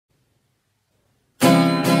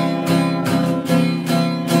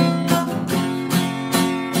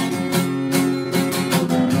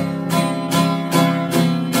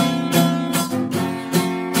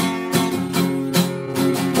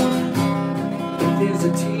there's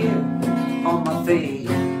a tear on my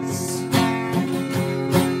face.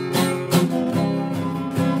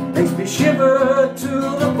 Makes me shiver to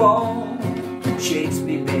the bone, shakes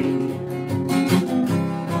me, babe.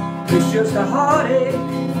 It's just a heartache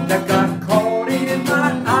that got caught in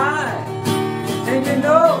my eye. And you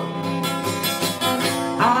know,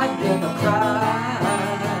 I never cry,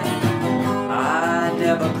 I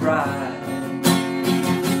never cry.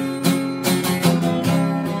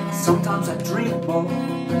 Sometimes I drink more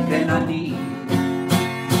than I need,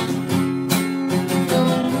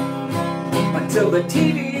 until the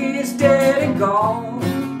TV is dead and gone.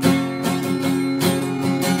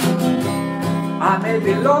 I may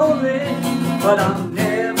be lonely, but I'm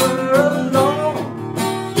never alone.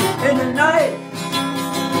 And the night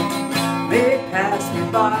may pass me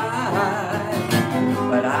by,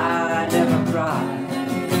 but I never cry.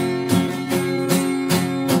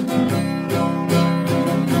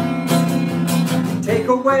 Take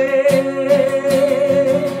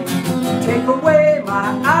away my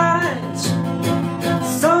eyes.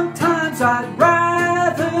 Sometimes I'd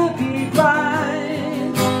rather be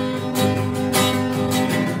blind.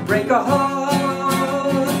 Break a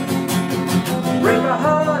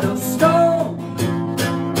heart of stone.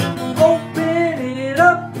 Open it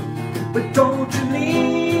up, but don't you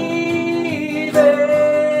leave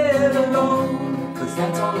it alone. 'Cause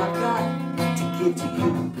that's all I got to give to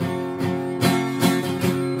you.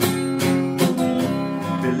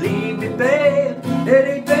 Believe me, babe, it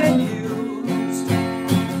ain't been used.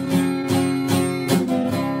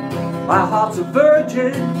 My heart's a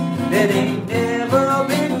virgin, it ain't